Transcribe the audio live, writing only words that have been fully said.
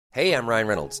Hey, I'm Ryan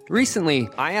Reynolds. Recently,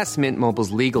 I asked Mint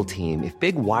Mobile's legal team if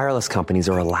big wireless companies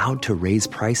are allowed to raise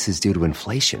prices due to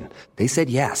inflation. They said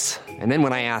yes. And then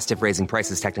when I asked if raising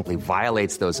prices technically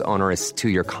violates those onerous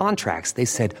two-year contracts, they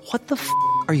said, "What the f***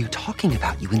 are you talking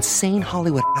about, you insane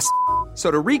Hollywood ass?" So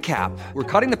to recap, we're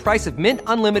cutting the price of Mint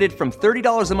Unlimited from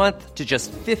 $30 a month to just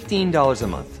 $15 a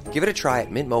month. Give it a try at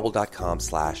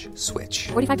mintmobile.com/switch.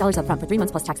 $45 up front for 3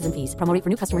 months plus taxes and fees. Promo rate for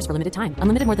new customers for limited time.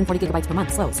 Unlimited more than 40 gigabytes per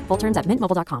month. Slows full terms at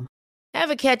mintmobile.com.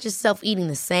 Ever catch yourself eating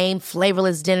the same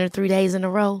flavorless dinner 3 days in a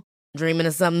row? Dreaming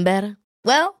of something better?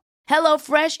 Well,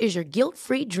 HelloFresh is your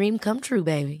guilt-free dream come true,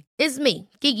 baby. It's me,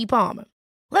 Keke Palmer.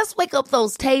 Let's wake up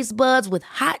those taste buds with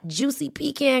hot, juicy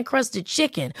pecan-crusted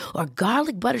chicken or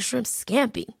garlic butter shrimp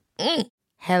scampi.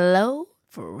 Hello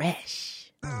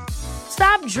Fresh.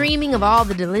 Stop dreaming of all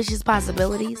the delicious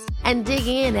possibilities and dig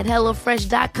in at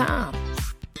HelloFresh.com.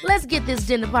 Let's get this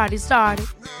dinner party started.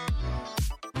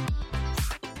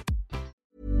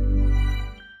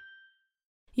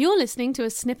 You're listening to a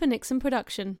Snipper Nixon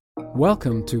production.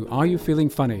 Welcome to Are You Feeling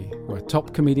Funny, where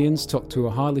top comedians talk to a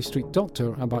Harley Street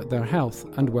doctor about their health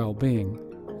and well-being.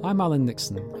 I'm Alan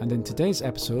Nixon, and in today's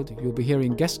episode, you'll be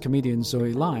hearing guest comedian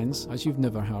Zoe Lyons as you've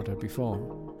never heard her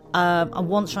before. I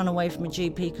once ran away from a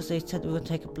GP because they said we were going to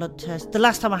take a blood test. The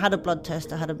last time I had a blood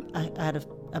test, I had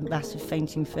a massive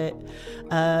fainting fit.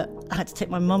 I had to take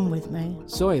my mum with me.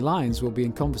 Zoe Lyons will be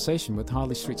in conversation with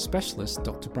Harley Street specialist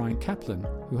Dr. Brian Kaplan,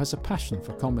 who has a passion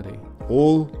for comedy.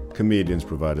 All comedians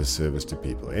provide a service to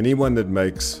people. Anyone that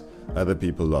makes other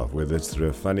people laugh, whether it's through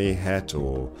a funny hat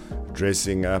or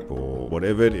dressing up or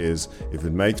whatever it is, if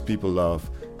it makes people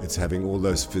laugh, it's having all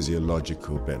those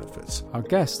physiological benefits. Our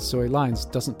guest, Zoe Lyons,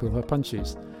 doesn't pull her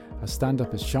punches. Her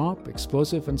stand-up is sharp,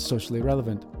 explosive and socially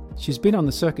relevant. She's been on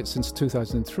the circuit since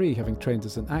 2003, having trained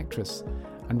as an actress,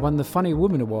 and won the Funny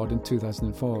Woman Award in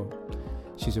 2004.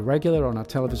 She's a regular on our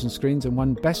television screens and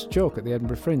won Best Joke at the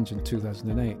Edinburgh Fringe in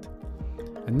 2008.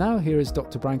 And now here is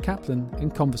Dr. Brian Kaplan in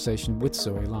conversation with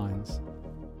Zoe Lyons.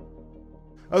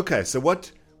 Okay, so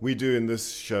what we do in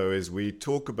this show is we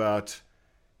talk about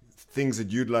things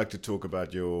that you'd like to talk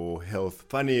about, your health,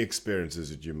 funny experiences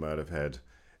that you might have had,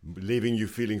 leaving you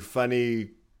feeling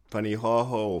funny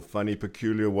ha-ha or funny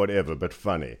peculiar, whatever, but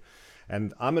funny.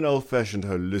 And I'm an old-fashioned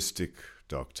holistic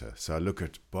doctor, so I look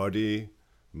at body,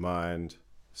 mind,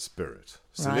 spirit.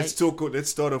 So Right. let's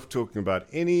start off talking about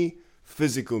any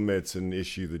physical medicine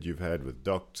issue that you've had with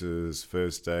doctors,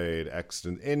 first aid,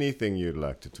 accident, anything you'd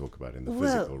like to talk about in the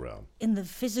physical realm. In the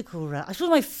physical realm, I suppose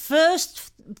my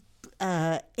first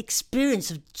experience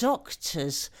of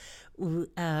doctors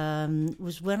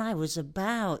was when I was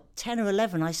about 10 or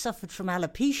 11. I suffered from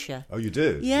alopecia. Oh, you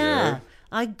did? Yeah.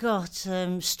 I got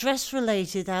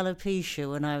stress-related alopecia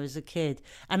when I was a kid,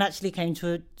 and actually came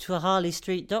to a Harley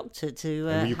Street doctor to.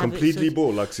 And were you have it completely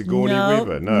bald, like Sigourney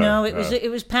Weaver? No, it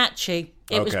was patchy.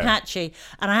 It was patchy,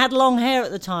 and I had long hair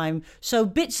at the time, so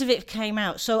bits of it came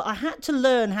out. So I had to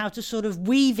learn how to sort of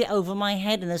weave it over my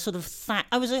head in a sort of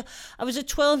I was a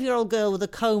 12-year-old girl with a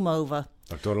comb over.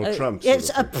 Like Donald Trump. It's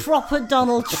a proper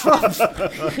Donald Trump,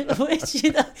 which,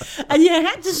 and you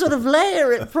had to sort of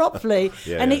layer it properly.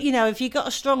 And it, if you got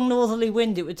a strong northerly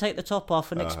wind, it would take the top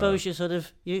off and expose your sort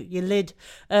of your lid.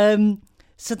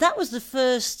 So that was the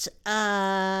first.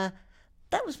 That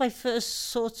was my first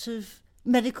sort of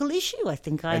medical issue, I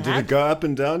think I had. And did it go up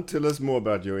and down? Tell us more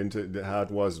about your how it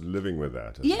was living with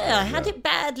that. I had it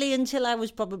badly until I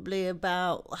was probably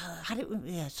about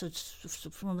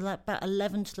from about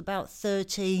 11 till about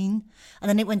 13, and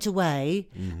then it went away,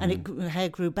 and hair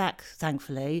grew back,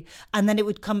 thankfully, and then it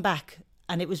would come back,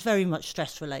 and it was very much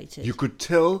stress related. You could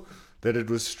tell that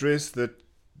it was stress, that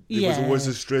it was always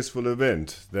a stressful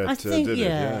event that I think, did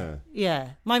it. Yeah.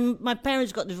 My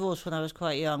parents got divorced when I was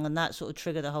quite young, and that sort of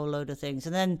triggered a whole load of things.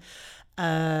 And then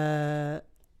I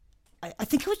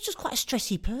think I was just quite a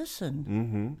stressy person.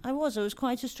 Mm-hmm. I was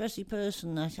quite a stressy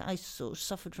person. I sort of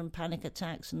suffered from panic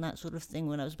attacks and that sort of thing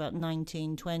when I was about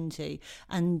 19, 20.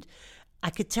 And I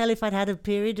could tell if I'd had a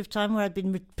period of time where I'd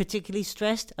been particularly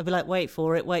stressed. I'd be like, wait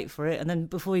for it. And then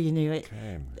before you knew it,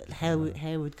 hair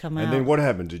would come out. And then what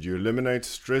happened? Did you eliminate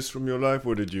stress from your life,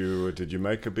 or did you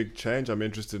make a big change? I'm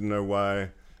interested to know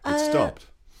why it stopped.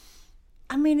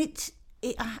 I mean,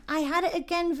 I had it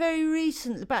again very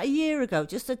recently, about a year ago,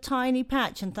 just a tiny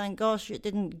patch, and thank gosh it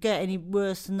didn't get any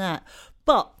worse than that.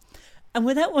 But, and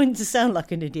without wanting to sound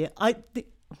like an idiot,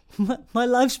 my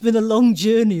life's been a long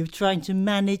journey of trying to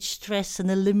manage stress and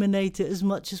eliminate it as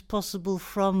much as possible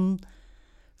from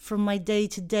my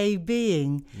day-to-day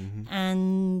being. Mm-hmm.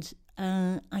 And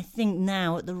I think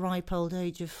now, at the ripe old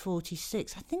age of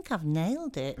 46, I think I've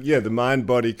nailed it. Yeah, the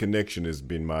mind-body connection has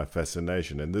been my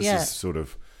fascination. And this is sort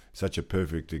of such a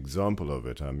perfect example of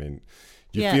it. I mean,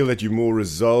 you Yeah. feel that you're more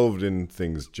resolved in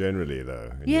things generally,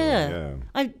 though. in your-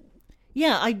 I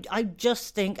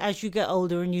just think as you get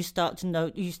older and you start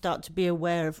to be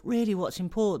aware of really what's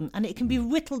important, and it can be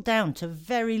whittled down to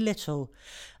very little.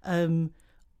 I'm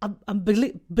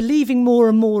believing more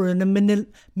and more in a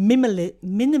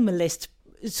minimalist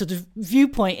sort of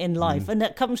viewpoint in life, and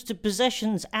that comes to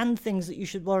possessions and things that you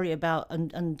should worry about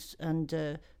and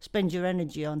spend your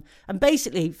energy on. And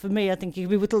basically, for me, I think it can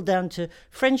be whittled down to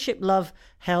friendship, love,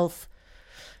 health,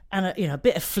 and a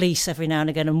bit of fleece every now and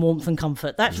again, and warmth and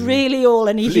comfort. That's really all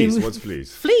any Fleece? human. What's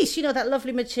fleece? Fleece, that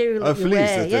lovely material Oh, that you fleece.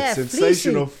 wear. That's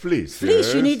sensational fleece. Fleece.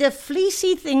 yes. You need a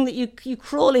fleecy thing that you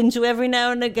crawl into every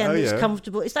now and again. Oh, That's yeah.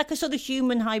 comfortable. It's like a sort of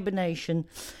human hibernation.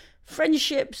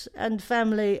 Friendships and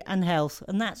family and health,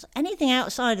 and that's anything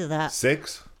outside of that.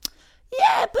 Sex?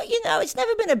 Yeah, but it's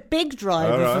never been a big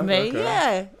driver All right, for me. okay.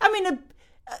 Yeah, I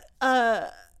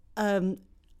mean,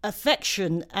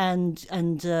 affection and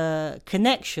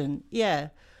connection. Yeah,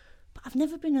 but I've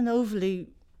never been an overly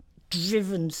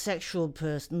driven sexual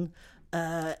person.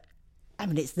 I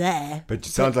mean, it's there. But it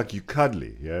sounds like you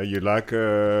cuddly, yeah? You like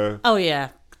a Oh yeah,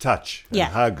 touch and Yeah.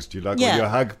 hugs. Do you like Yeah. you're a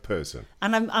hug person?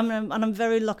 and I'm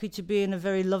very lucky to be in a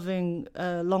very loving,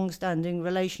 long-standing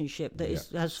relationship that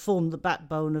has formed the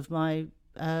backbone of my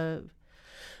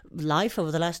life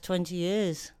over the last 20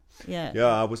 years. Yeah. Yeah,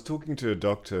 I was talking to a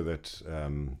doctor that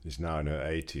is now in her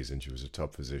 80s, and she was a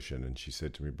top physician, and she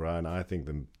said to me, Brian, I think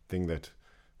the thing that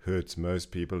hurts most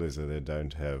people is that they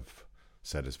don't have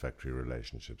satisfactory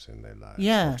relationships in their lives.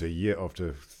 Yeah.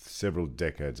 After several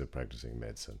decades of practicing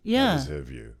medicine. Yeah. That is her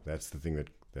view. That's the thing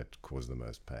that caused the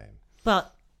most pain.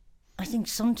 But I think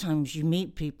sometimes you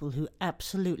meet people who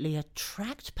absolutely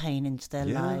attract pain into their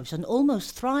Yeah. lives and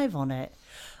almost thrive on it.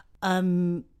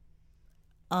 I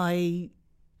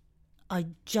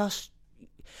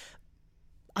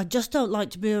just don't like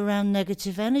to be around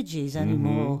negative energies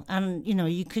anymore. And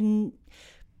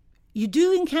you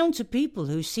do encounter people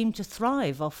who seem to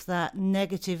thrive off that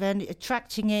negative energy,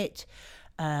 attracting it,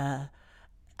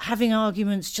 having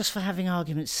arguments just for having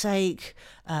arguments' sake,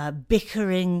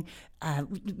 bickering,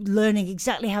 learning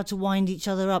exactly how to wind each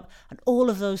other up, and all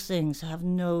of those things have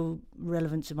no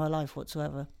relevance in my life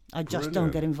whatsoever. I just don't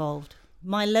Brilliant. get involved.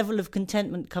 My level of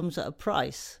contentment comes at a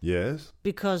price, Yes?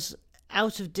 because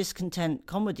out of discontent,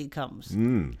 comedy comes.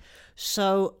 Mm.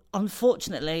 So,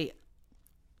 unfortunately,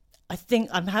 I think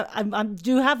I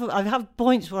have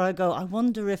points where I go, I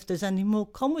wonder if there's any more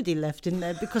comedy left in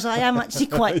there, because I am actually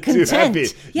quite You're too content. happy.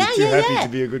 You're too happy to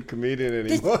be a good comedian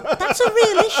anymore. That's a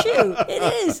real issue. It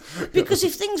is. Because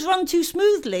if things run too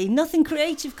smoothly, nothing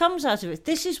creative comes out of it.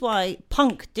 This is why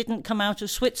punk didn't come out of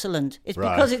Switzerland. It's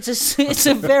Right. because it's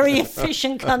a very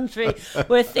efficient country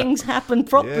where things happen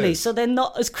properly, Yes. so they're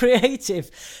not as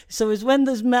creative. So it's when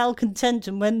there's malcontent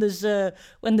and when there's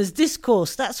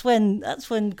discourse, that's when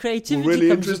creativity Well, really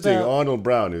comes interesting. about. Arnold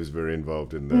Brown, who's very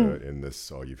involved in in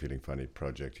this Are You Feeling Funny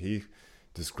project, he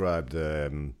described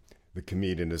the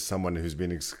comedian as someone who's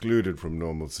been excluded from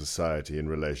normal society in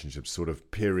relationships, sort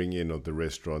of peering in at the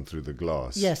restaurant through the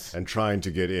glass. Yes. And trying to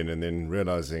get in, and then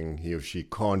realizing he or she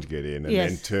can't get in, and Yes.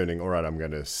 then turning, all right, I'm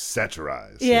going to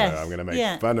satirize. Yes, I'm going to make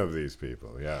yeah. fun of these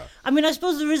people. Yeah. I mean, I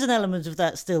suppose there is an element of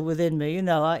that still within me.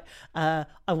 I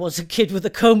was a kid with a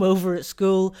comb over at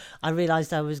school. I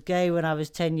realised I was gay when I was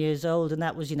 10 years old, and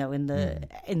that was, in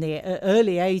the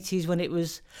early 80s, when it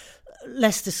was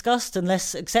less discussed and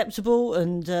less acceptable,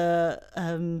 and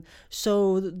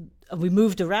so we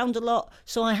moved around a lot.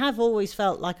 So I have always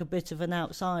felt like a bit of an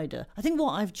outsider. I think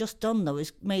what I've just done, though,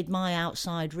 is made my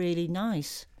outside really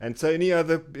nice. And so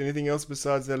anything else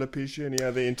besides alopecia? Any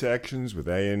other interactions with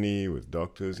A&E, with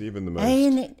doctors, even the most...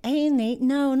 A&E,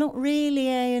 no, not really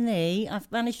A&E.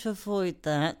 I've managed to avoid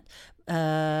that.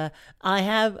 I've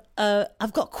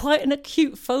got quite an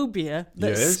acute phobia.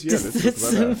 Yes,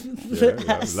 let's talk about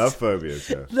that. Love phobias,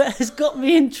 yeah. That has got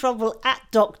me in trouble at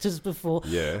doctors before.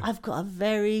 Yeah. I've got a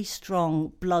very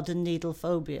strong blood and needle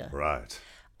phobia. Right.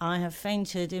 I have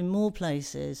fainted in more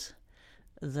places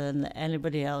than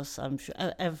anybody else. I'm sure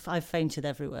I've fainted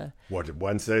everywhere. What,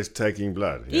 once they're taking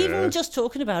blood? Yeah. Even just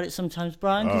talking about it sometimes,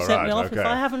 Brian can Oh, set me right, off. If okay.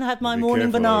 I haven't had my Be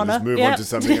morning careful, I'll banana, just move yep. on to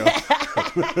something else.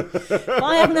 If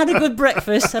I haven't had a good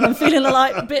breakfast and I'm feeling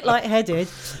a bit lightheaded.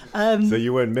 So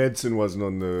you went, medicine wasn't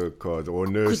on the cards, or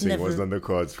nursing never- wasn't on the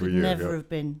cards for Could you? never yeah. have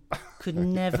been. Could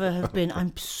never have been.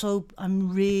 I'm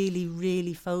really,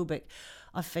 really phobic.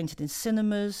 I've fainted in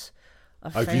cinemas.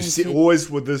 Have you always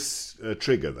with this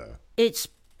trigger, though? It's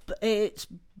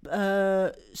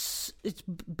it's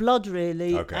blood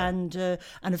really, Okay. and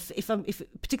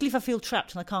particularly if I feel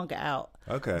trapped and I can't get out,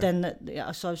 Okay. then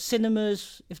so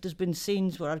cinemas, if there's been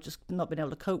scenes where I've just not been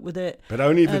able to cope with it. But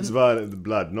only if it's violent, the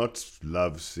blood, not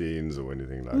love scenes or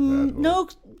anything like that. Or No,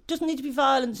 doesn't need to be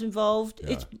violence involved.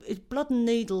 Yeah. It's blood and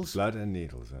needles. blood and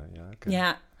needles. Yeah. Okay.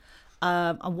 Yeah.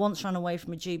 I once ran away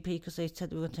from a GP because they said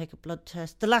they were going to take a blood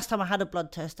test. The last time I had a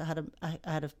blood test, I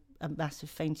had a massive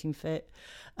fainting fit.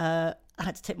 I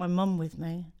had to take my mum with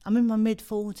me. I'm in my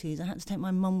mid-40s. I had to take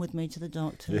my mum with me to the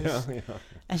doctors. Yeah.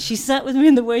 And she sat with me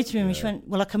in the waiting room and she went,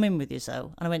 "Will I come in with you,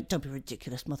 so?" And I went, "Don't be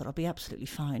ridiculous, Mother. I'll be absolutely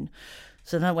fine."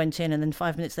 So then I went in, and then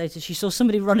 5 minutes later she saw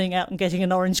somebody running out and getting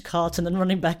an orange carton and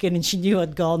running back in, and she knew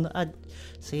I'd gone.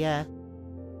 So yeah.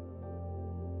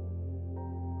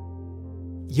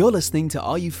 You're listening to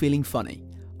Are You Feeling Funny?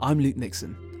 I'm Luke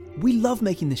Nixon. We love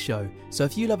making this show, so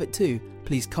if you love it too,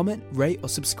 please comment, rate or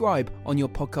subscribe on your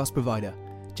podcast provider.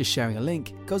 Just sharing a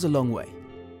link goes a long way.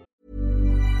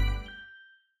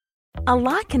 A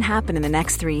lot can happen in the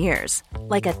next 3 years.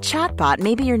 Like a chatbot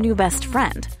may be your new best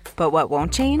friend. But what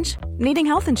won't change? Needing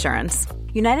health insurance.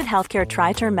 United Healthcare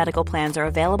Tri-Term Medical Plans are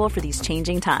available for these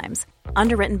changing times.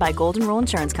 Underwritten by Golden Rule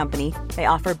Insurance Company, they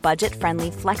offer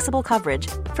budget-friendly, flexible coverage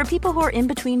for people who are in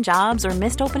between jobs or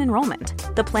missed open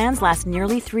enrollment. The plans last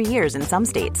nearly 3 years in some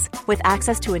states, with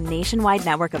access to a nationwide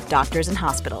network of doctors and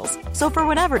hospitals. So for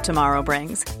whatever tomorrow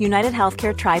brings, United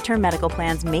Healthcare Tri-Term Medical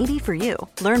Plans may be for you.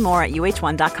 Learn more at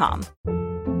uh1.com.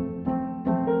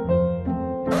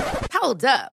 Hold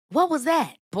up. What was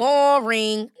that?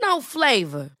 Boring. No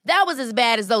flavor. That was as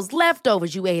bad as those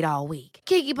leftovers you ate all week.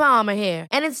 Keke Palmer here,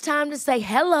 and it's time to say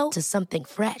hello to something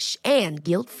fresh and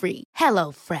guilt-free.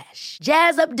 Hello Fresh.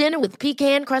 Jazz up dinner with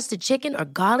pecan-crusted chicken or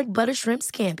garlic butter shrimp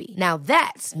scampi. Now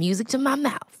that's music to my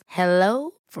mouth.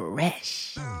 Hello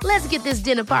Fresh. Let's get this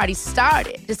dinner party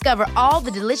started. Discover all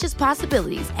the delicious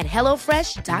possibilities at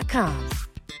hellofresh.com.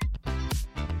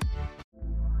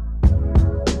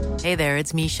 Hey there,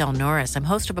 it's Michelle Norris. I'm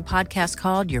host of a podcast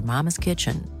called Your Mama's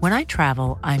Kitchen. When I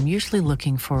travel, I'm usually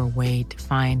looking for a way to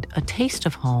find a taste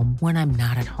of home when I'm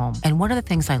not at home. And one of the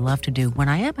things I love to do when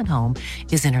I am at home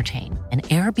is entertain. And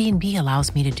Airbnb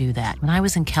allows me to do that. When I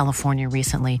was in California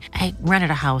recently, I rented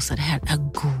a house that had a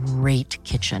great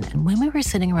kitchen. And when we were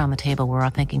sitting around the table, we were all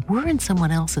thinking, we're in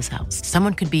someone else's house.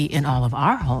 Someone could be in all of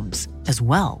our homes as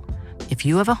well. If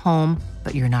you have a home,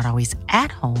 but you're not always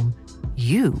at home,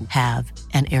 you have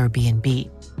an Airbnb.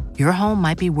 Your home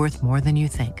might be worth more than you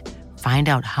think. Find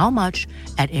out how much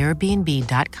at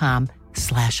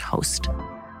airbnb.com/host.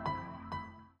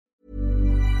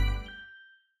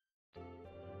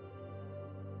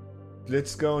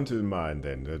 Let's go on to the mind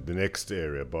then, the next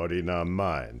area, body, now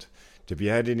mind. Have you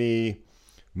had any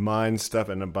mind stuff?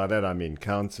 And by that I mean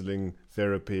counseling,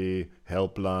 therapy,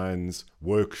 helplines,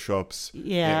 workshops,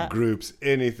 groups,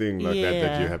 anything like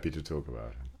that you're happy to talk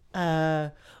about?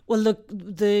 Well, look,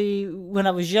 when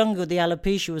I was younger, the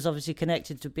alopecia was obviously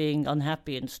connected to being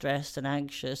unhappy and stressed and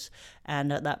anxious.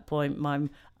 And at that point,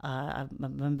 I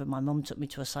remember my mum took me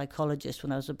to a psychologist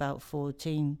when I was about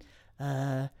 14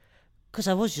 because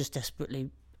I was just I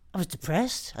was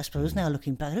depressed, I suppose, now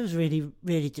looking back. I was really,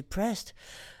 really depressed.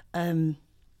 I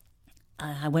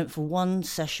went for one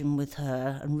session with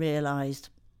her and realised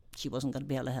she wasn't going to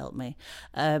be able to help me.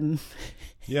 Yeah.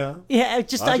 I think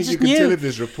just you can knew. tell if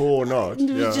there's rapport or not.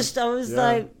 I was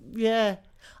like, I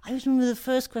just remember the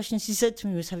first question she said to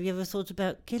me was, "Have you ever thought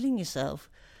about killing yourself?"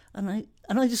 And I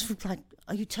just replied,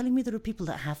 "Are you telling me there are people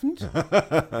that haven't?"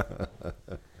 I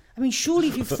mean, surely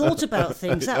if you've thought about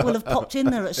things, that will have popped in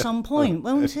there at some point,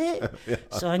 won't it? Yeah.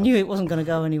 So I knew it wasn't going to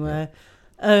go anywhere.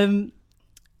 I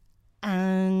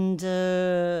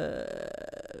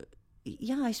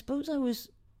suppose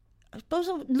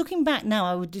looking back now,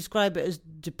 I would describe it as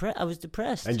I was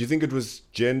depressed. And do you think it was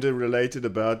gender related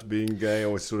about being gay,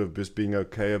 or sort of just being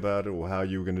okay about it, or how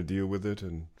you were going to deal with it?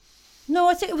 And no,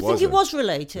 I think it was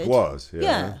related. It was,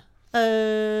 yeah.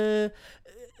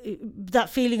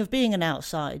 That feeling of being an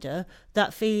outsider,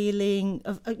 that feeling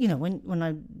of when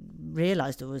I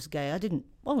realised I was gay, I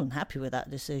wasn't happy with that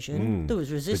decision. There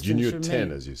was resistance. But you knew from at 10,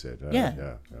 me. as you said.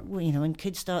 Yeah. Well, when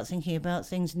kids start thinking about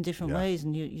things in different ways,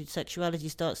 and your sexuality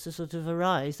starts to sort of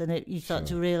arise, then you start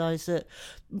to realise that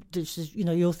this is,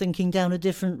 you're thinking down a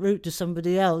different route to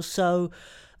somebody else. So,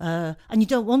 and you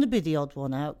don't want to be the odd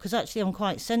one out, because actually I'm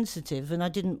quite sensitive, and I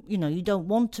didn't. You don't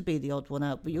want to be the odd one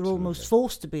out, but you're almost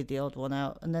forced to be the odd one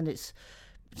out, and then it's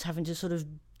having to sort of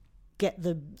get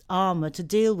the armour to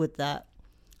deal with that.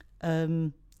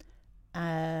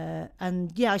 I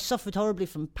suffered horribly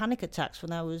from panic attacks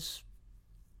when I was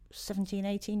 17,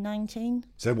 18, 19.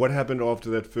 So what happened after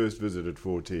that first visit at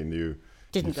 14?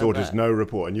 Didn't you go thought back. there's no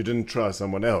report, and you didn't try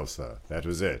someone else, though. That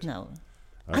was it. No.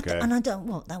 Okay. And I don't.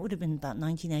 Well, that would have been about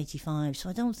 1985, so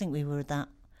I don't think we were that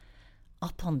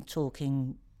up on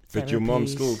talking. But your mum therapies.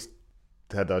 still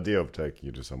had the idea of taking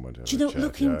you to someone to have Do you a know, chat,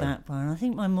 looking yeah. back, Brian, I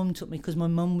think my mum took me because my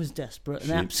mum was desperate and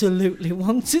She- absolutely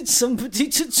wanted somebody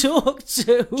to talk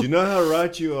to. Do you know how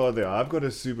right you are there? I've got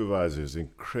a supervisor who's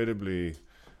incredibly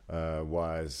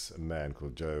wise man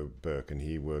called Joe Burke, and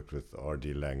he worked with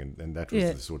R.D. Laing, and that was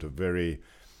Yeah. the sort of very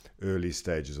early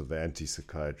stages of the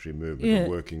anti-psychiatry movement, Yeah. of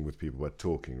working with people by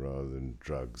talking rather than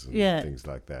drugs and Yeah. things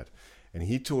like that. And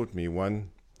he taught me one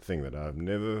thing that I've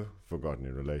never forgotten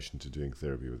in relation to doing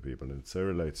therapy with people, and it so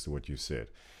relates to what you said.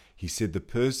 He said the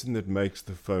person that makes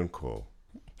the phone call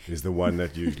is the one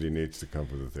that usually needs to come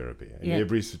for the therapy in Yeah.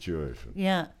 every situation.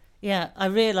 Yeah, yeah. I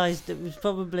realised it was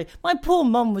probably my poor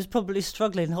mum was probably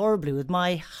struggling horribly with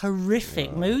my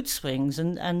horrific mood swings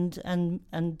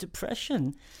and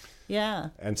depression. Yeah.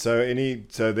 And so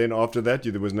then after that,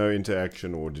 there was no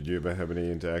interaction, or did you ever have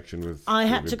any interaction with? I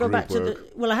had with to go group back to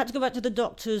work? I had to go back to the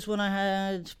doctors when I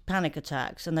had panic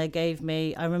attacks, and they gave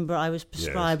me. I remember I was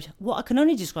prescribed what I can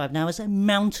only describe now as a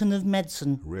mountain of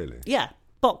medicine. Really? Yeah,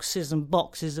 boxes and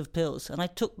boxes of pills, and I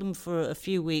took them for a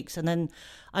few weeks, and then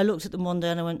I looked at them one day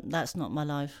and I went, "That's not my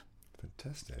life."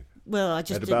 Fantastic. Well, I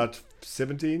just At didn't- about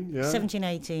 17, yeah? 17,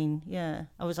 18, yeah.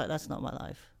 I was like, "That's not my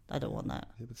life. I don't want that."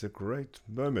 Yeah, it's a great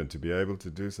moment to be able to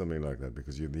do something like that,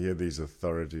 because you hear these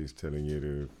authorities telling you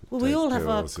to Well, take we all have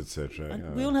our pills,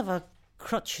 etc. we all have our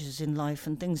crutches in life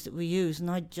and things that we use, and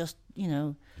I just,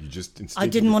 You just I instinctively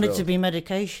didn't want it felt- to be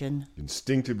medication.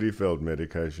 Instinctively felt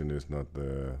medication is not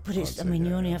the But it's, I answer, mean,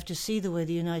 you yeah, only yeah. have to see the way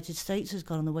the United States has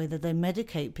gone and the way that they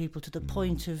medicate people to the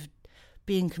point of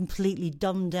being completely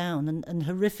dumbed down and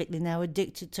horrifically now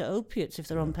addicted to opiates if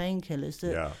they're on painkillers.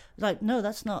 That, Yeah. Like, no,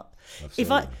 that's not.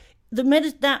 Absolutely.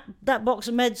 That box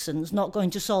of medicine's not going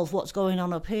to solve what's going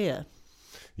on up here.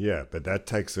 Yeah, but that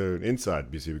takes an insight,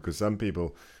 you see, because some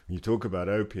people, when you talk about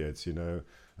opiates,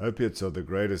 opiates are the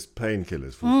greatest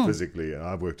painkillers for physically.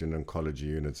 I've worked in oncology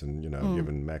units and,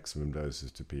 given maximum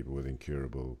doses to people with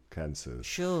incurable cancers.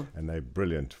 Sure. And they're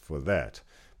brilliant for that.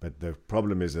 But the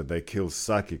problem is that they kill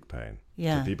psychic pain.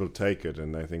 Yeah. So people take it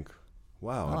and they think,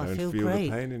 wow, Oh, I I don't feel feel great.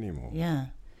 the pain anymore. Yeah.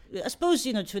 I suppose,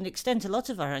 to an extent, a lot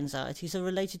of our anxieties are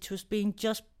related to us being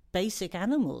just basic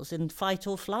animals in fight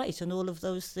or flight and all of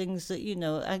those things that,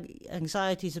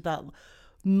 anxieties about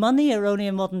money are only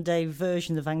a modern day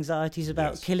version of anxieties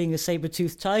about Yes. killing a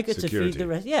saber-toothed tiger to Security. feed the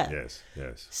rest. Yeah.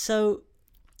 Yes. So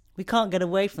we can't get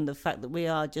away from the fact that we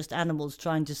are just animals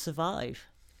trying to survive.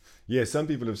 Yeah, some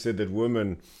people have said that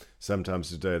women sometimes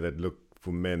today that look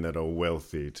for men that are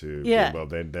wealthy to Yeah.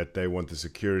 that they want the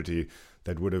security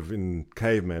that would have in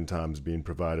caveman times been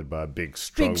provided by a big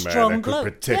strong man strong that could bloke.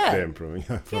 protect Yeah. them from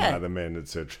Yeah. other men,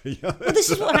 etc. Well,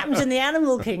 this is what happens in the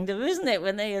animal kingdom, isn't it?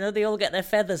 When they all get their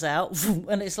feathers out,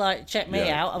 and it's like, check me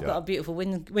Yeah, out. I've yeah. got a beautiful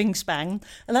wingspan,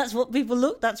 and that's what people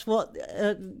look. That's what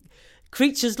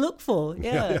creatures look for.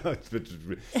 Yeah.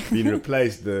 It's been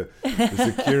replaced. The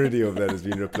security of that has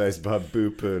been replaced by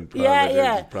Bupa and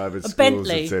private A schools,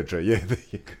 Bentley. etc. Yeah, there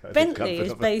you go. The Bentley comfort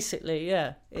is of it. basically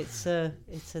it's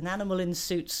an animal in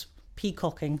suits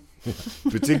peacocking.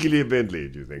 Particularly a Bentley,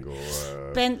 do you think?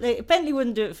 Or Bentley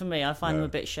wouldn't do it for me. I find them a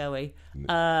bit showy.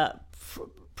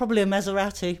 Probably a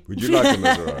Maserati. Would you like a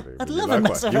Maserati? I'd Would you love a like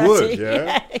one? Maserati. You would,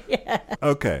 yeah? yeah.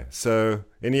 Okay, so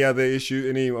any other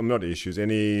issue?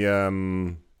 Any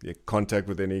contact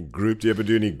with any group? Do you ever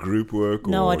do any group work?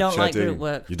 No, or I don't like chatting? group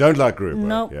work. You don't like group work?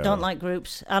 No, Yeah. don't like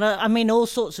groups. And I mean all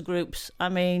sorts of groups. I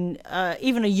mean,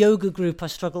 even a yoga group I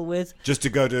struggle with. Just to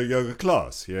go to a yoga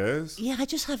class, yes? Yeah, I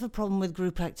just have a problem with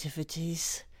group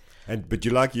activities. But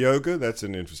you like yoga? That's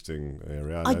an interesting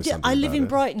area. I live in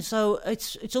Brighton, so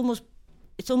it's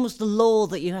almost the law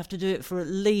that you have to do it for at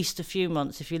least a few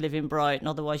months if you live in Brighton.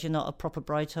 Otherwise, you're not a proper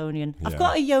Brightonian. Yeah. I've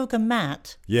got a yoga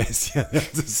mat. Yes, yeah,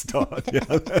 that's a start. Yeah,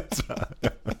 that's right.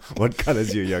 What colour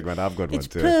is your yoga mat? I've got It's one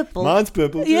too. purple. Mine's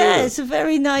purple too. Yeah, it's a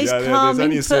very nice, there's calming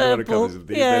only a certain amount of purple. colours of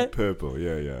these. Yeah. They're purple,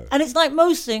 yeah. And it's like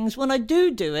most things, when I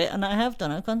do it, and I have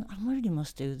done it, I've gone, I really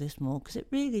must do this more because it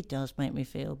really does make me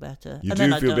feel better. You and do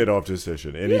then I feel don't. better after a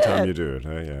session, anytime Yeah. you do it,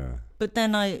 huh? Yeah. But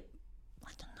then I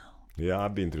don't know. Yeah,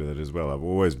 I've been through that as well. I've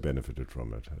always benefited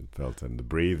from it. I felt and the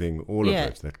breathing, all of Yeah.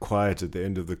 it. That quiet at the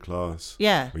end of the class.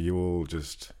 Yeah. Where you all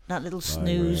just... That little lying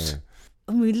snooze. there.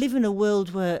 And we live in a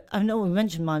world where, I know we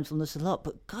mentioned mindfulness a lot,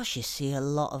 but gosh, you see a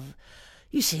lot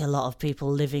of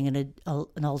people living in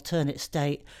an alternate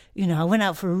state. I went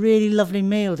out for a really lovely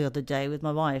meal the other day with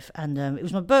my wife, and it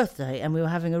was my birthday, and we were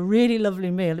having a really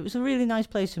lovely meal. It was a really nice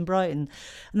place in Brighton.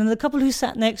 And then the couple who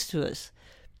sat next to us,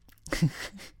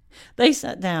 they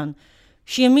sat down.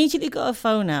 She immediately got her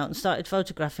phone out and started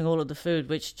photographing all of the food,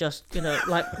 which just,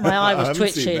 like my eye was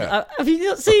twitching. Have you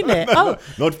not seen it? No,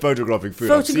 not photographing food.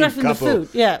 Photographing I've seen the food,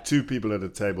 yeah. Two people at a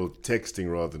table texting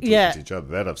rather than talking to each other.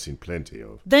 That I've seen plenty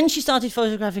of. Then she started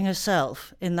photographing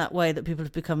herself in that way that people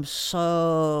have become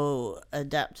so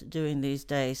adept at doing these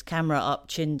days. Camera up,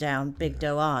 chin down, big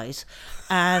doe eyes.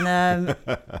 And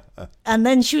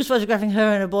then she was photographing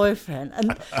her and her boyfriend.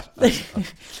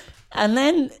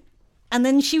 And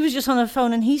then she was just on her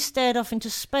phone, and he stared off into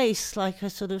space like a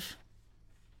sort of,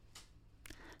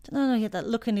 I don't know, he had that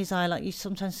look in his eye like you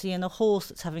sometimes see in a horse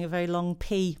that's having a very long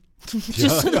pee.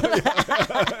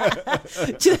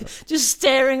 just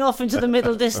staring off into the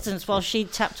middle distance while she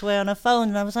tapped away on her phone.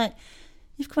 And I was like,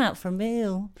 you've come out for a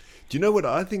meal. Do you know what?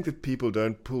 I think that people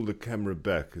don't pull the camera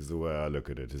back is the way I look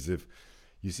at it. As if,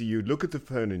 you see, you look at the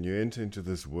phone and you enter into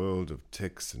this world of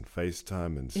text and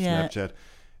FaceTime and Snapchat.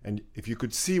 And if you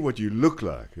could see what you look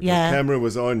like, if the camera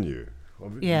was on you,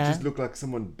 you just look like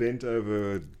someone bent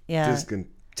over a disc and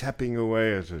tapping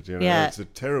away at it. It's a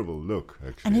terrible look,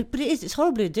 actually. But it's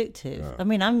horribly addictive. Yeah. I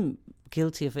mean, I'm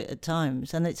guilty of it at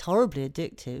times, and it's horribly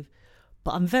addictive.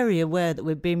 But I'm very aware that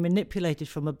we're being manipulated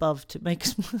from above to make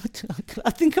us. I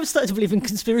think I've started to believe in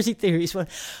conspiracy theories. Where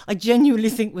I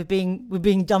genuinely think we're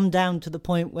being dumbed down to the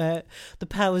point where the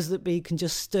powers that be can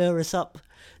just stir us up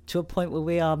to a point where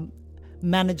we are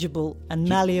manageable and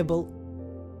malleable.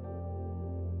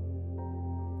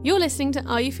 You're listening to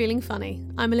Are You Feeling Funny?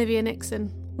 I'm Olivia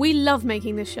Nixon. We love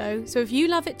making this show, so if you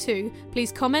love it too,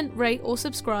 please comment, rate or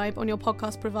subscribe on your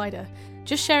podcast provider.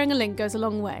 Just sharing a link goes a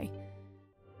long way.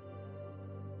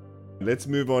 Let's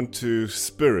move on to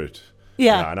spirit.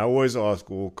 Yeah. Now, and I always ask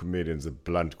all comedians a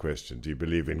blunt question. Do you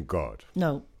believe in God?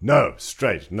 No. No,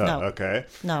 straight. No. No. Okay.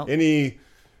 No.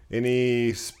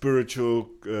 Any spiritual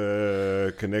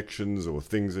connections or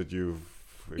things that you've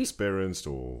experienced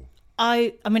or...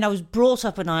 I mean, I was brought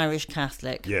up an Irish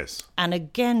Catholic. Yes. And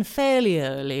again, fairly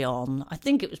early on, I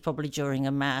think it was probably during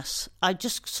a mass, I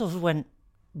just sort of went,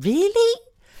 really?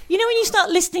 You know, when you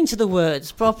start listening to the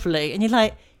words properly and you're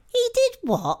like, he did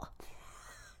what?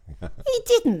 He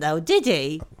didn't though, did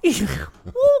he?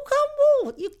 Oh, come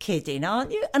on, you're kidding,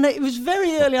 aren't you? And it was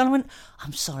very early on, I went,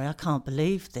 I'm sorry, I can't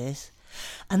believe this.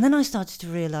 And then I started to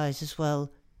realise as well,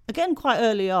 again quite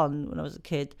early on when I was a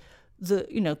kid,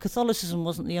 that, you know, Catholicism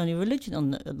wasn't the only religion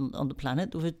on the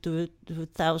planet. There were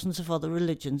thousands of other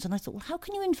religions. And I thought, well, how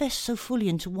can you invest so fully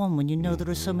into one when you know there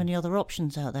are so many other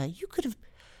options out there? You could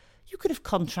have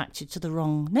contracted to the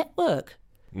wrong network,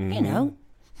 you know.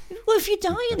 Well, if you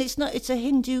die and it's a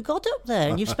Hindu god up there,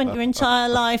 and you've spent your entire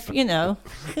life, you know,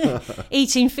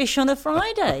 eating fish on a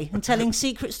Friday and telling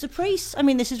secrets to priests. I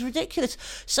mean, this is ridiculous.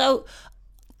 So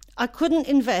I couldn't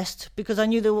invest because I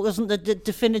knew there wasn't the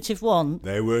definitive one.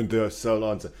 They weren't the sole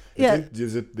answer. Yeah.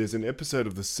 There's an episode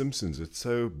of The Simpsons. It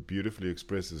so beautifully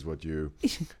expresses what you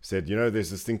said. You know, there's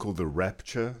this thing called the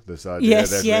rapture. This idea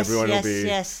that everyone will be...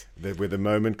 That where the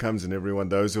moment comes and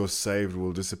those who are saved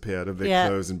will disappear out of their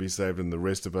clothes and be saved, and the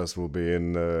rest of us will be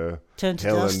in hell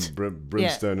and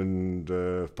brimstone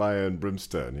and fire and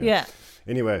brimstone. Yeah.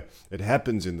 Anyway, it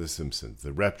happens in The Simpsons.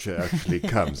 The rapture actually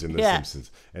comes in The Simpsons.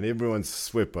 And everyone's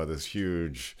swept by this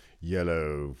huge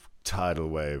yellow tidal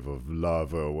wave of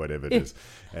lava or whatever it is.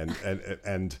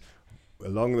 And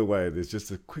along the way, there's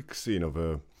just a quick scene of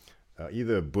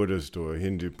either a Buddhist or a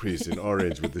Hindu priest in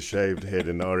orange with the shaved head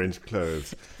and orange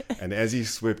clothes. And as he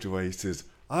swept away, he says,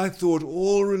 I thought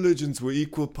all religions were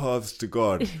equal paths to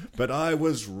God, but I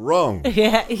was wrong.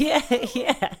 Yeah.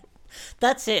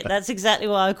 That's it. That's exactly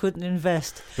why I couldn't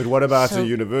invest. But what about a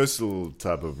universal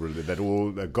type of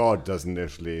religion that God doesn't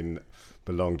actually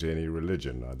belong to any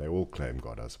religion? They all claim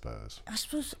God, I suppose. I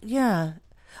suppose, yeah.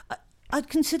 I'd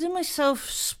consider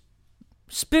myself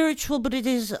spiritual, but it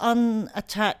is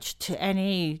unattached to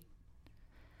any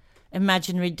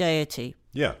imaginary deity.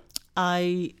 Yeah.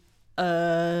 I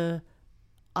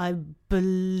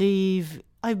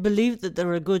believe that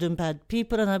there are good and bad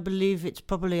people, and I believe it's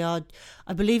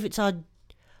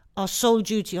our sole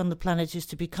duty on the planet is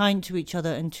to be kind to each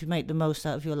other and to make the most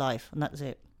out of your life, and that's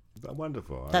it.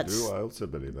 Wonderful. I also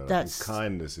believe that. I think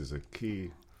kindness is a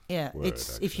key word,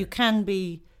 it's if you can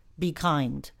be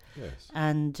kind. Yes.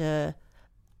 And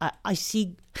I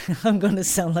see, I'm going to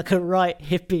sound like a right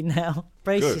hippie now.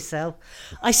 Brace yourself.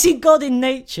 I see God in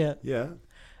nature. Yeah.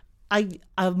 I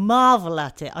marvel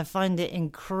at it. I find it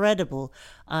incredible.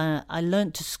 I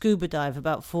learned to scuba dive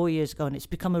about 4 years ago, and it's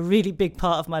become a really big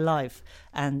part of my life.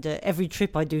 And every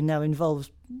trip I do now involves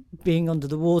being under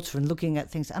the water and looking at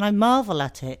things, and I marvel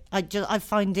at it. I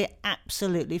find it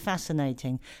absolutely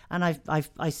fascinating, and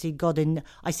I see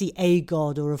a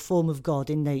God or a form of God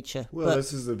in nature. Well,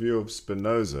 this is the view of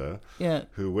Spinoza, Yeah.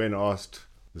 who, when asked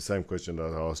the same question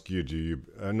that I asked you,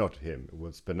 not him,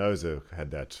 well, Spinoza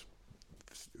had that,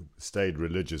 stayed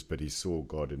religious, but he saw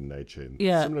God in nature in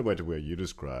a similar way to where you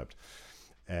described.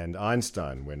 And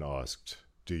Einstein, when asked,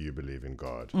 do you believe in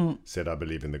God, said, I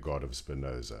believe in the God of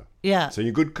Spinoza. Yeah. So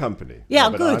you're good company. Yeah,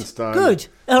 But good. Einstein, Good.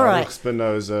 All right.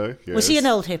 Spinoza. Yes. Was he an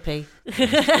old hippie?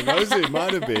 Spinoza, he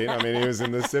might have been. I mean, he was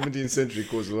in the 17th century,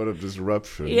 caused a lot of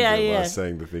disruption by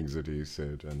saying the things that he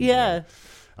said. And,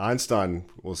 Einstein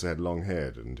also had long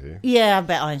hair, didn't he? Yeah, I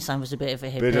bet Einstein was a bit of a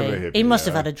hippie. He must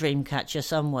have had a dream catcher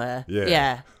somewhere.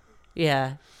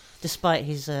 Yeah. Despite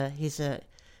his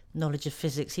knowledge of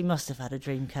physics, he must have had a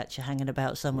dream catcher hanging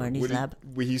about somewhere in his lab.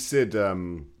 He said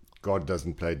God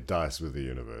doesn't play dice with the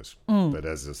universe. But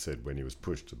as I said, when he was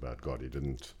pushed about God, he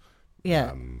didn't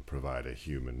provide a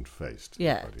human face to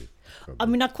the body. I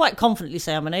mean, I quite confidently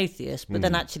say I'm an atheist, but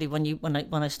then actually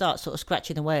when I start sort of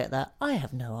scratching away at that, I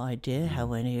have no idea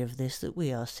how any of this that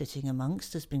we are sitting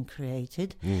amongst has been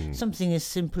created. Something as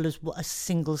simple as what a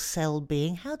single cell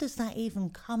being, how does that even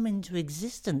come into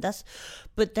existence?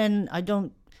 But then I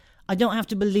don't have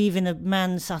to believe in a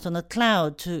man sat on a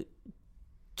cloud to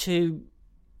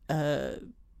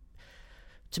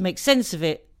make sense of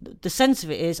it. The sense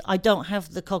of it is I don't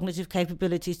have the cognitive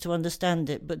capabilities to understand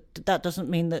it, but that doesn't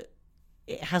mean that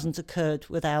it hasn't occurred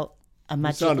without a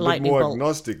magic lightning bolt. You sound a bit more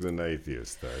agnostic than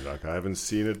atheist, though. Like, I haven't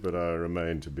seen it, but I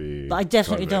remain to be But I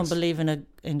definitely convinced. don't believe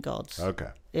in gods.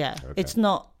 Okay. Yeah, Okay. it's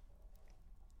not...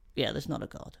 Yeah, there's not a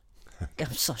god.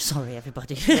 I'm so sorry,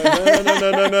 everybody.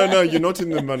 No. You're not in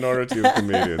the minority of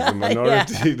comedians. The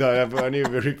minority, I have only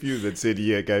very few that said,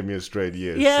 gave me a straight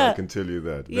yes. Yeah. I can tell you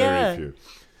that. Yeah. Very few.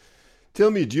 Tell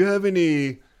me, do you have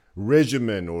any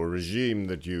regimen or regime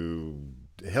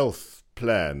health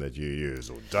plan that you use,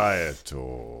 or diet,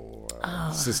 or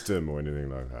system, or anything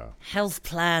like that? Health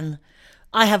plan.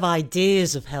 I have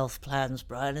ideas of health plans,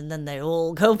 Brian, and then they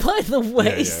all go by the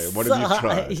wayside. What have you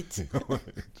tried?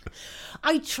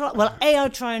 I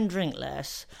try and drink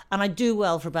less, and I do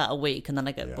well for about a week, and then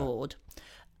I get bored.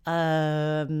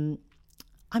 I'm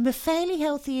a fairly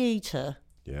healthy eater.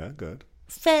 Yeah, good.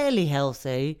 Fairly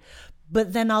healthy,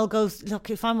 but then I'll go, look,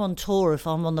 if I'm on tour, if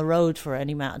I'm on the road for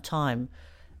any amount of time,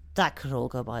 that could all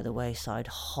go by the wayside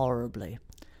horribly.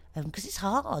 Because it's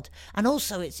hard. And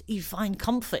also you find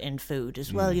comfort in food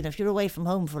as well. You know, if you're away from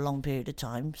home for a long period of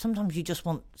time, sometimes you just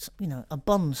want, a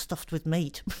bun stuffed with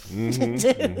meat.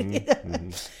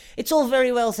 It's all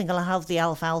very well thinking I'll have the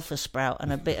alfalfa sprout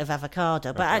and a bit of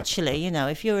avocado. But actually,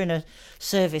 if you're in a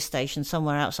service station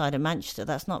somewhere outside of Manchester,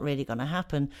 that's not really going to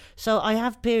happen. So I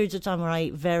have periods of time where I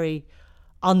eat very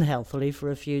unhealthily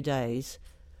for a few days.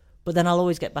 But then I'll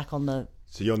always get back on the...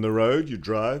 So you're on the road, you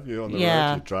drive, road,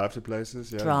 you drive to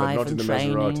places, Drive, but not in the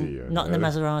training. Maserati. Not in the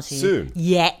Maserati. Soon.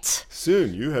 Yet.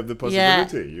 Soon, you have the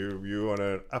possibility. You're on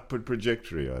an upward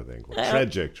trajectory, I think. Or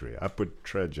upward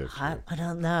trajectory. I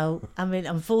don't know. I mean,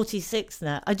 I'm 46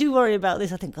 now. I do worry about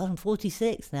this. I think, God, I'm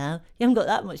 46 now. You haven't got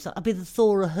that much. I'll be the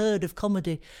Thor Hurd of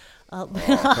comedy. Come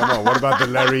on, what about the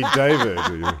Larry David?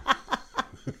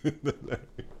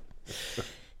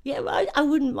 Yeah, I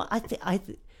wouldn't.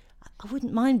 I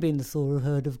wouldn't mind being the Thor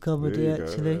Hurd of comedy,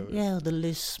 actually. Yeah, or the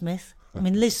Liz Smith. I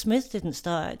mean, Liz Smith didn't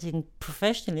start acting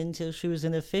professionally until she was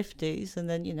in her 50s, and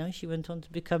then, she went on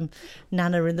to become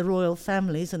Nana in the royal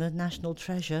families and a national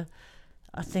treasure.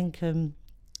 I think you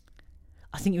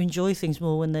enjoy things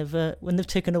more when they've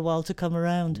taken a while to come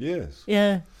around. Yes.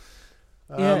 Yeah.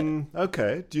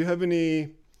 Okay. Do you have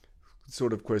any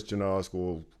sort of question I ask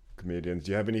all comedians?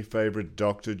 Do you have any favourite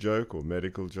doctor joke or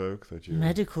medical joke that you...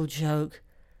 Medical joke?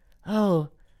 Oh,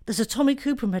 there's a Tommy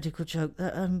Cooper medical joke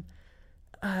that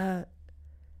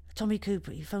Tommy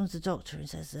Cooper, he phones the doctor and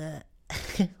says,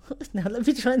 now let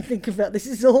me try and think about this.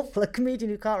 This is awful, a comedian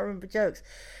who can't remember jokes.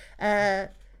 He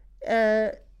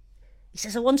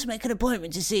says, I want to make an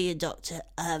appointment to see you, doctor.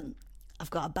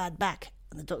 I've got a bad back.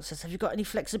 And the doctor says, have you got any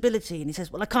flexibility? And he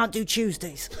says, well, I can't do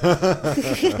Tuesdays.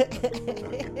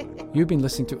 You've been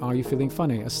listening to Are You Feeling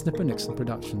Funny, a Snipper Nixon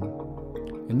production.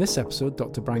 In this episode,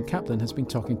 Dr. Brian Kaplan has been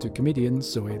talking to comedian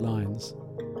Zoe Lyons.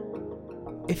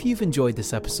 If you've enjoyed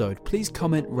this episode, please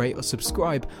comment, rate or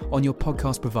subscribe on your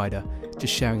podcast provider.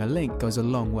 Just sharing a link goes a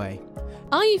long way.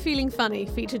 Are You Feeling Funny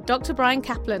featured Dr. Brian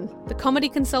Kaplan. The comedy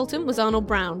consultant was Arnold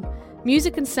Brown.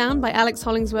 Music and sound by Alex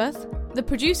Hollingsworth. The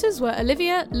producers were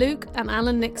Olivia, Luke and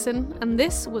Alan Nixon, and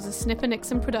this was a Snipper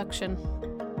Nixon production.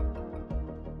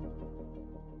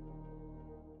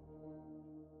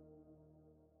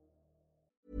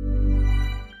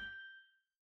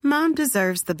 Mom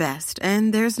deserves the best,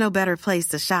 and there's no better place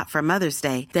to shop for Mother's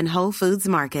Day than Whole Foods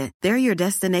Market. They're your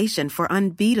destination for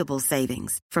unbeatable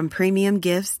savings, from premium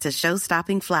gifts to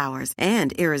show-stopping flowers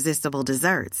and irresistible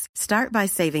desserts. Start by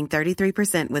saving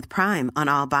 33% with Prime on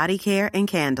all body care and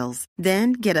candles.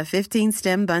 Then get a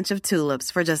 15-stem bunch of tulips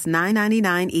for just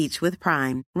 $9.99 each with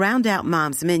Prime. Round out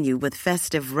Mom's menu with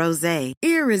festive rosé,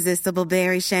 irresistible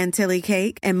berry chantilly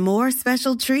cake, and more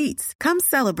special treats. Come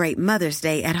celebrate Mother's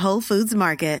Day at Whole Foods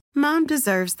Market. Mom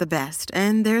deserves the best,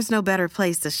 and there's no better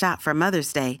place to shop for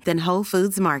Mother's Day than Whole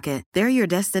Foods Market. They're your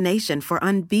destination for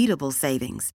unbeatable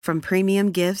savings, from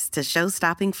premium gifts to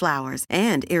show-stopping flowers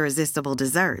and irresistible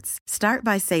desserts. Start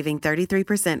by saving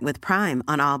 33% with Prime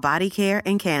on all body care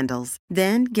and candles.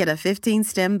 Then get a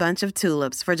 15-stem bunch of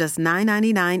tulips for just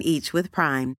 $9.99 each with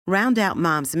Prime. Round out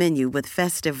Mom's menu with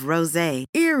festive rosé,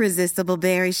 irresistible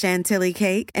berry chantilly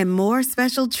cake, and more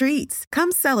special treats.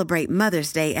 Come celebrate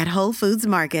Mother's Day at Whole Foods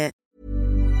Market.